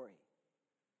his glory.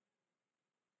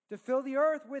 To fill the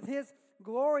earth with his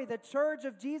glory. The church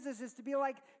of Jesus is to be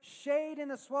like shade in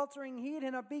the sweltering heat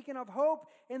and a beacon of hope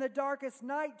in the darkest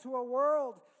night to a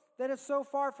world that is so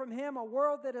far from him, a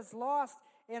world that is lost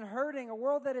and hurting, a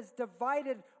world that is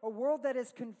divided, a world that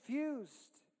is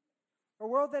confused, a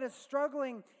world that is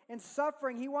struggling and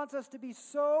suffering. He wants us to be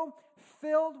so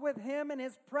filled with him and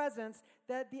his presence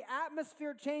that the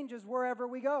atmosphere changes wherever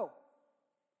we go.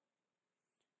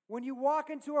 When you walk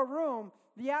into a room,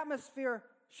 the atmosphere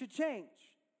should change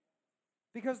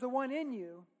because the one in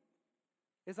you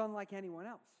is unlike anyone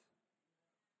else.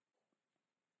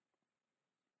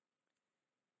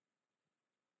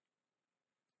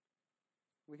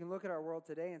 We can look at our world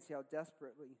today and see how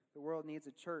desperately the world needs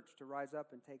a church to rise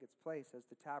up and take its place as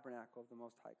the tabernacle of the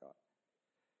Most High God.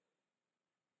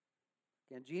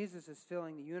 Again, Jesus is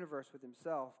filling the universe with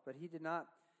himself, but he did not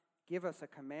give us a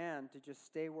command to just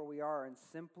stay where we are and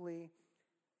simply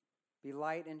be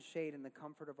light and shade in the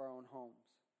comfort of our own homes.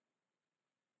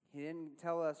 He didn't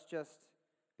tell us just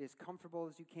be as comfortable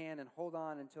as you can and hold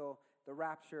on until the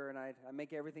rapture and I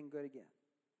make everything good again.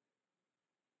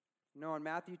 No, in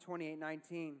Matthew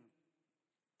 28:19,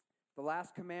 the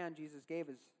last command Jesus gave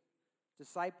his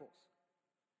disciples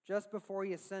just before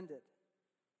he ascended,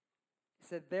 he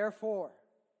said, therefore,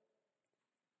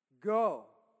 go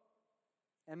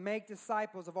and make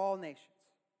disciples of all nations.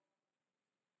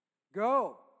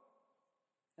 Go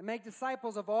and make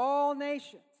disciples of all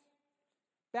nations,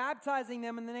 baptizing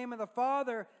them in the name of the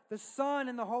Father, the Son,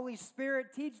 and the Holy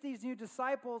Spirit. Teach these new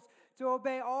disciples to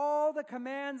obey all the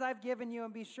commands I've given you,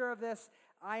 and be sure of this,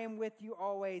 I am with you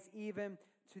always, even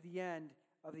to the end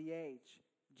of the age.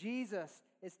 Jesus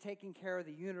is taking care of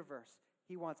the universe.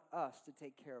 He wants us to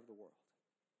take care of the world.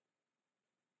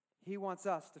 He wants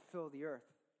us to fill the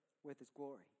earth with his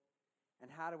glory. And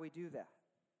how do we do that?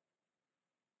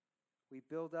 We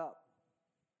build up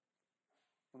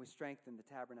and we strengthen the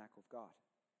tabernacle of God,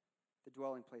 the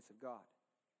dwelling place of God.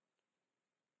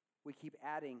 We keep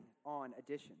adding on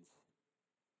additions.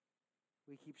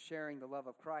 We keep sharing the love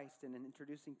of Christ and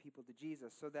introducing people to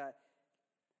Jesus, so that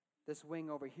this wing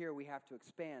over here we have to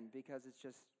expand because it's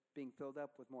just being filled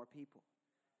up with more people.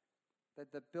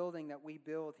 That the building that we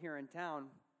build here in town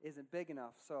isn't big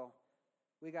enough, so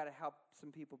we got to help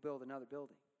some people build another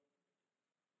building.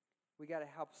 We got to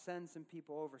help send some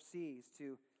people overseas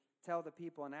to tell the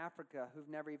people in Africa who've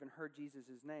never even heard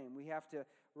Jesus' name. We have to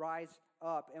rise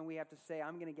up and we have to say,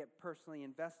 I'm going to get personally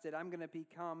invested. I'm going to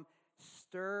become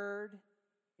stirred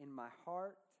in my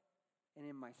heart and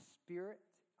in my spirit.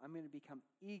 I'm going to become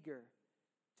eager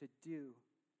to do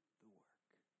the work.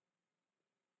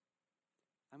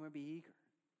 I'm going to be eager.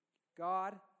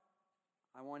 God,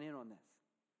 I want in on this.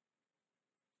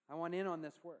 I want in on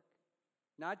this work.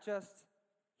 Not just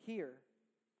here,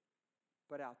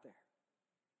 but out there.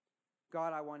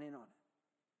 God, I want in on it.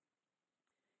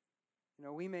 You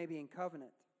know, we may be in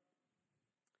covenant,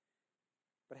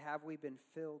 but have we been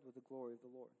filled with the glory of the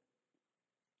Lord?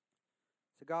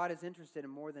 So God is interested in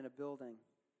more than a building.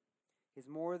 He's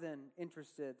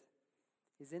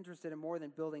interested in more than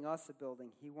building us a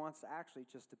building. He wants actually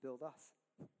just to build us.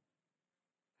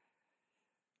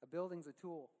 A building's a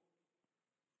tool.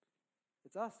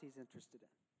 It's us he's interested in.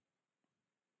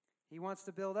 He wants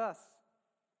to build us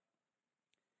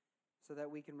so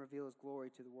that we can reveal his glory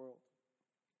to the world.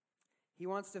 He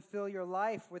wants to fill your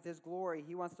life with his glory.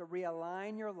 He wants to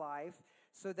realign your life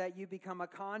so that you become a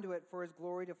conduit for his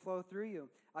glory to flow through you,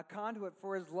 a conduit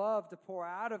for his love to pour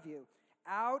out of you,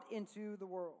 out into the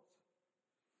world.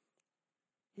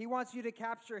 He wants you to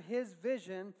capture his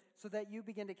vision so that you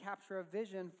begin to capture a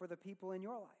vision for the people in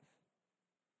your life.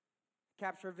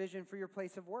 Capture a vision for your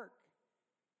place of work.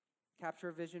 Capture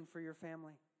a vision for your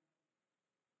family.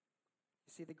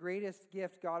 You see, the greatest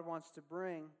gift God wants to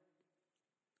bring,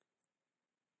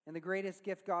 and the greatest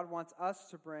gift God wants us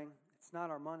to bring, it's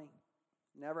not our money.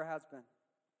 Never has been.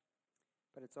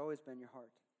 but it's always been your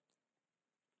heart.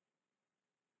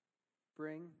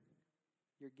 Bring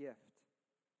your gift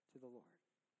to the Lord.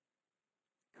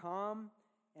 Come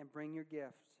and bring your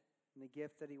gift. And the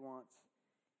gift that he wants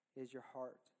is your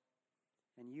heart.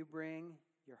 And you bring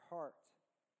your heart,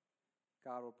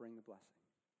 God will bring the blessing.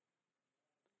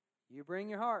 You bring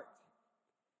your heart,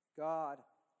 God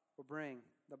will bring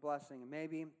the blessing. And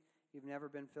maybe you've never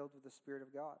been filled with the Spirit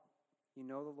of God. You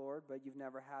know the Lord, but you've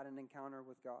never had an encounter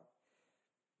with God.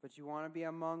 But you want to be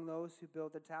among those who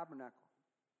build the tabernacle.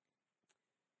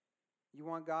 You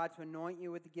want God to anoint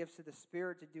you with the gifts of the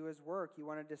Spirit to do his work. You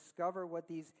want to discover what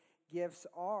these gifts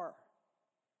are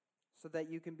so that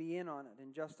you can be in on it.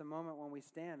 In just a moment when we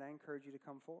stand, I encourage you to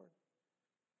come forward.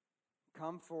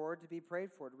 Come forward to be prayed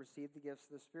for, to receive the gifts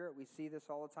of the Spirit. We see this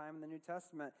all the time in the New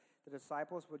Testament. The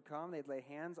disciples would come, they'd lay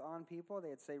hands on people,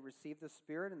 they'd say, receive the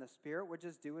Spirit, and the Spirit would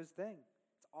just do his thing.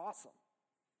 It's awesome.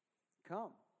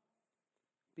 Come.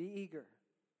 Be eager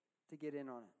to get in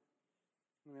on it.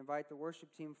 I'm going to invite the worship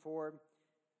team forward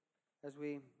as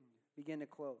we begin to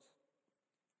close.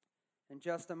 In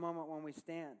just a moment when we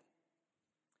stand,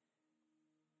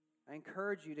 I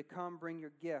encourage you to come bring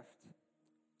your gift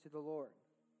to the Lord.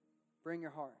 Bring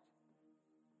your heart.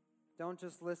 Don't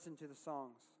just listen to the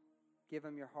songs. Give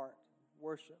him your heart.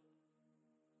 Worship.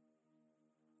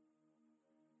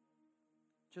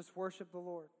 Just worship the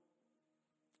Lord.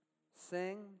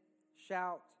 Sing,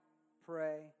 shout,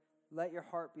 pray. Let your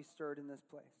heart be stirred in this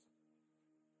place.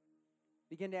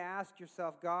 Begin to ask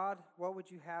yourself, God, what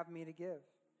would you have me to give?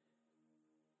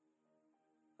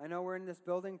 I know we're in this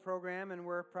building program and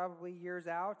we're probably years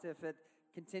out. If it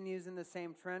continues in the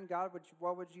same trend, God,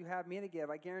 what would you have me to give?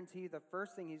 I guarantee you the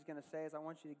first thing he's going to say is, I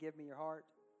want you to give me your heart.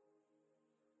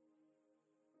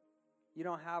 You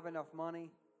don't have enough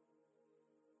money.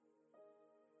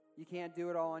 You can't do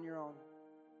it all on your own.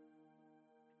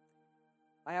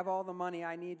 I have all the money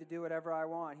I need to do whatever I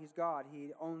want. He's God.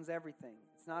 He owns everything.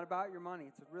 It's not about your money.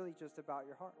 It's really just about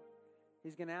your heart.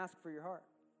 He's going to ask for your heart.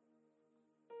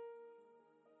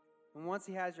 And once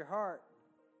he has your heart,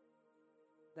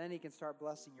 then he can start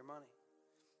blessing your money.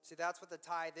 See, that's what the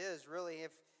tithe is, really.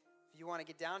 If you want to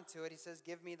get down to it, he says,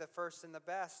 give me the first and the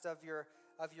best of your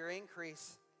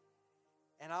increase,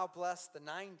 and I'll bless the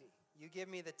 90. You give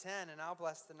me the 10, and I'll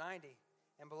bless the 90.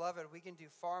 And beloved, we can do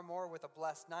far more with a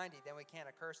blessed 90 than we can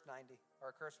a cursed 90 or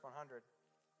a cursed 100.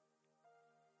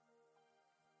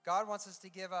 God wants us to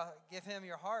give him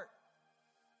your heart.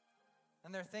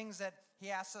 And there are things that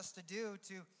he asks us to do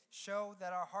to show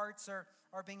that our hearts are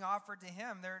being offered to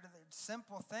him. They're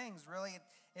simple things, really.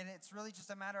 And it's really just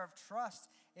a matter of trust.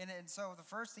 And so the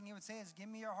first thing he would say is, give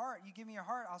me your heart. You give me your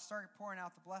heart, I'll start pouring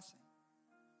out the blessing.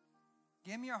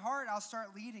 Give me your heart, I'll start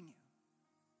leading you.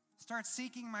 Start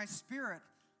seeking my Spirit,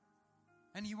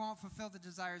 and you won't fulfill the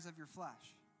desires of your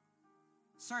flesh.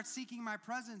 Start seeking my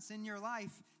presence in your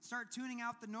life. Start tuning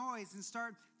out the noise and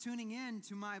start tuning in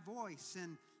to my voice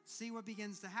and see what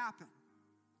begins to happen.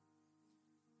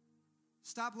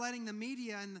 Stop letting the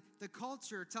media and the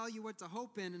culture tell you what to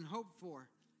hope in and hope for.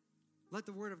 Let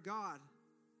the Word of God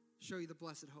show you the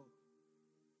blessed hope.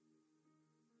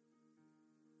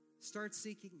 Start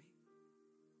seeking me.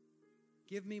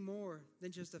 Give me more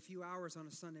than just a few hours on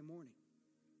a Sunday morning.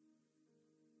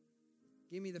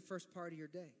 Give me the first part of your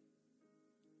day.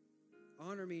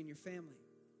 Honor me and your family.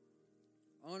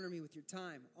 Honor me with your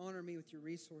time. Honor me with your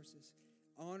resources.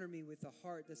 Honor me with a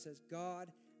heart that says, God,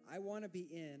 I want to be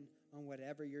in on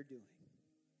whatever you're doing.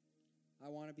 I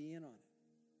want to be in on it.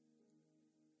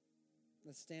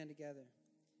 Let's stand together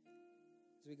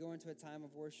as we go into a time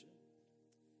of worship.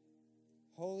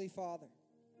 Holy Father,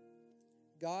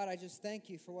 God, I just thank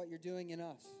you for what you're doing in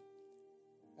us.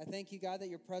 I thank you, God, that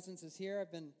your presence is here.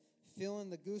 I've been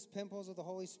feeling the goose pimples of the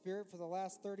Holy Spirit for the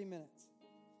last 30 minutes.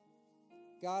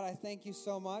 God, I thank you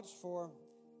so much for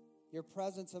your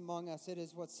presence among us. It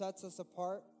is what sets us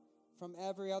apart from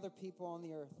every other people on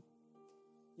the earth.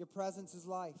 Your presence is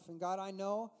life. And God, I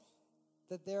know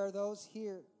that there are those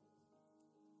here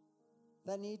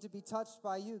that need to be touched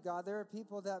by you, God. There are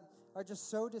people that are just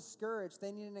so discouraged.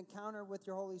 They need an encounter with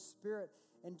your Holy Spirit.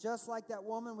 And just like that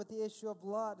woman with the issue of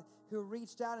blood who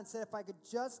reached out and said, if I could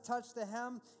just touch the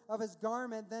hem of his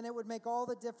garment, then it would make all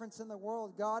the difference in the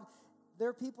world. God, there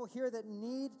are people here that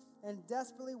need and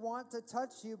desperately want to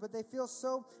touch you, but they feel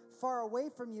so far away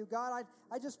from you. God,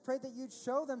 I just pray that you'd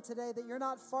show them today that you're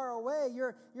not far away.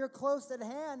 You're close at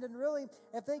hand. And really,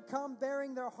 if they come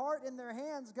bearing their heart in their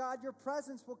hands, God, your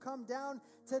presence will come down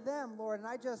to them, Lord. And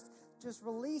I just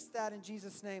release that in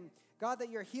Jesus' name. God,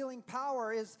 that your healing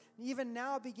power is even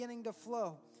now beginning to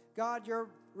flow. God, your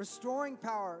restoring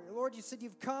power. Lord, you said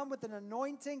you've come with an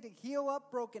anointing to heal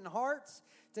up broken hearts,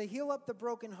 to heal up the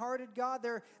brokenhearted, God.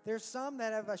 There's some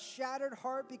that have a shattered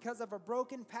heart because of a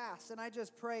broken past. And I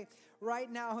just pray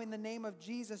right now in the name of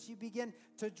Jesus, you begin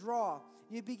to draw.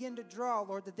 You begin to draw,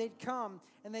 Lord, that they'd come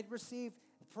and they'd receive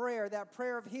prayer, that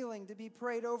prayer of healing to be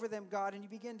prayed over them, God. And you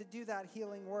begin to do that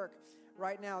healing work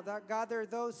right now. God, there are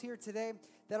those here today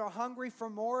that are hungry for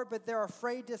more, but they're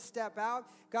afraid to step out.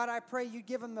 God, I pray you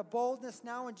give them the boldness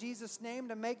now in Jesus' name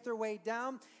to make their way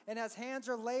down. And as hands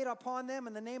are laid upon them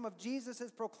in the name of Jesus is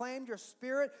proclaimed, your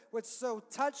Spirit would so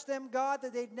touch them, God,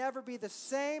 that they'd never be the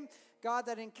same. God,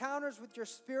 that encounters with your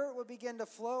Spirit would begin to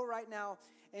flow right now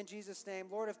in Jesus' name.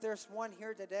 Lord, if there's one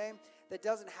here today that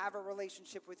doesn't have a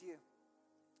relationship with you,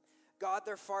 God,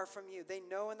 they're far from you. They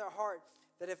know in their heart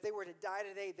that if they were to die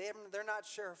today, they're not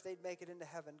sure if they'd make it into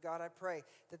heaven. God, I pray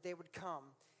that they would come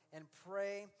and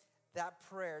pray that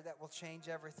prayer that will change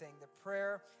everything, the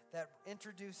prayer that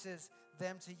introduces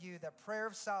them to you, that prayer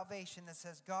of salvation that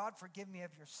says, God, forgive me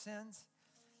of your sins.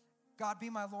 God,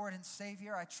 be my Lord and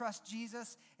Savior. I trust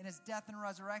Jesus in his death and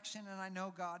resurrection, and I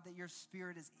know, God, that your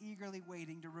Spirit is eagerly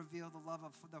waiting to reveal the love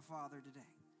of the Father today.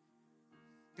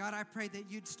 God, I pray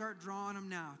that you'd start drawing them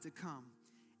now to come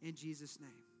in Jesus' name.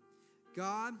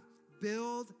 God,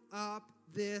 build up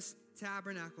this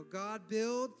tabernacle. God,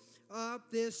 build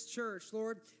up this church.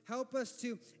 Lord, help us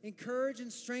to encourage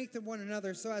and strengthen one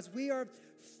another. So as we are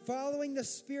following the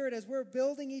Spirit, as we're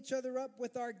building each other up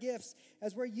with our gifts,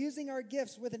 as we're using our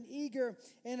gifts with an eager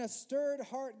and a stirred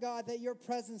heart, God, that your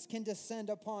presence can descend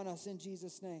upon us in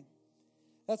Jesus' name.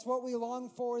 That's what we long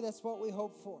for. That's what we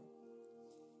hope for.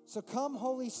 So come,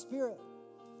 Holy Spirit.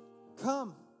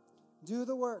 Come, do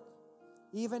the work.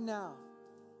 Even now,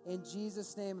 in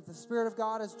Jesus' name. If the Spirit of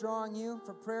God is drawing you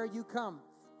for prayer, you come.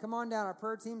 Come on down. Our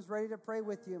prayer team's ready to pray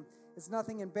with you. It's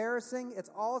nothing embarrassing. It's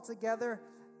altogether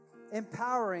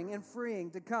empowering and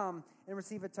freeing to come and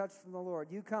receive a touch from the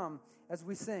Lord. You come as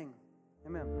we sing.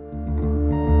 Amen.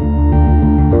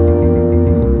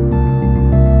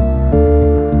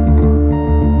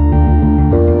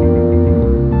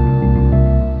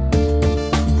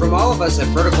 From all of us at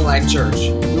Vertical Life Church,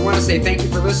 we want to say thank you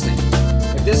for listening.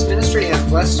 If this ministry has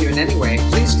blessed you in any way,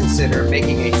 please consider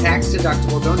making a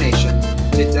tax-deductible donation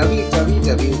to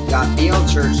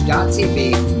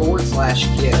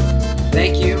www.blchurch.tv/give.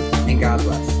 Thank you, and God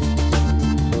bless.